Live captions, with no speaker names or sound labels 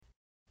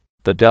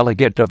The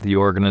delegate of the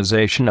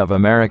Organization of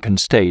American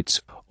States,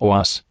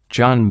 OAS,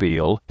 John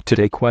Beale,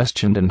 today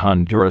questioned in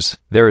Honduras,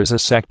 there is a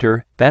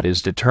sector that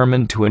is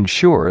determined to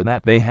ensure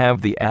that they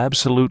have the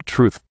absolute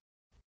truth.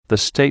 The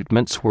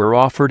statements were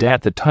offered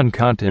at the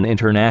Toncontín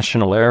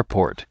International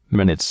Airport,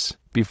 minutes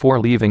before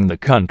leaving the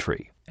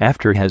country,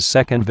 after his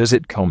second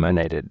visit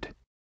culminated.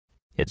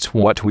 It's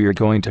what we're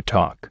going to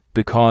talk,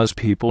 because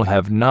people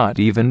have not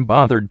even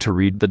bothered to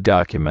read the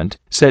document,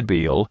 said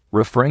Beale,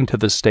 referring to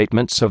the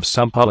statements of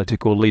some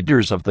political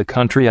leaders of the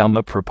country on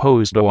the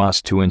proposed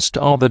OAS to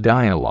install the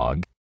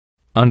dialogue.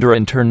 Under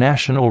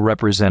international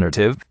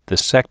representative, the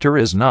sector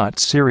is not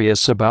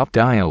serious about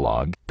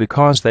dialogue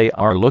because they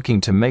are looking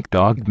to make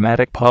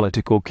dogmatic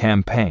political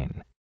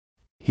campaign.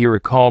 He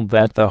recalled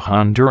that the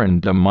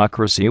Honduran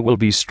democracy will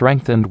be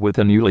strengthened with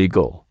a new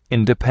legal,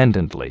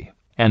 independently,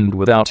 and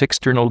without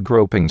external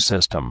groping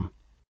system.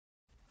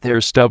 They're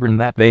stubborn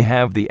that they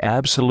have the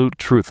absolute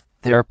truth.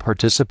 Their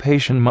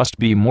participation must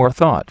be more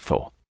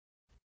thoughtful.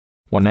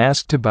 When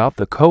asked about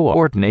the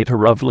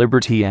coordinator of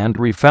Liberty and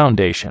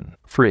Refoundation,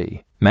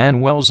 Free,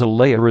 Manuel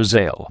Zelaya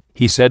Rizal,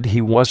 he said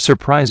he was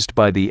surprised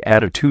by the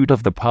attitude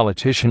of the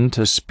politician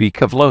to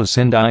speak of Los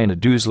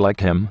Indianados like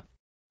him.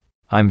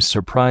 I'm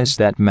surprised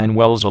that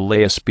Manuel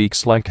Zelaya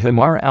speaks like him,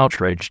 are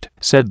outraged,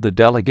 said the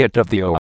delegate of the OAS.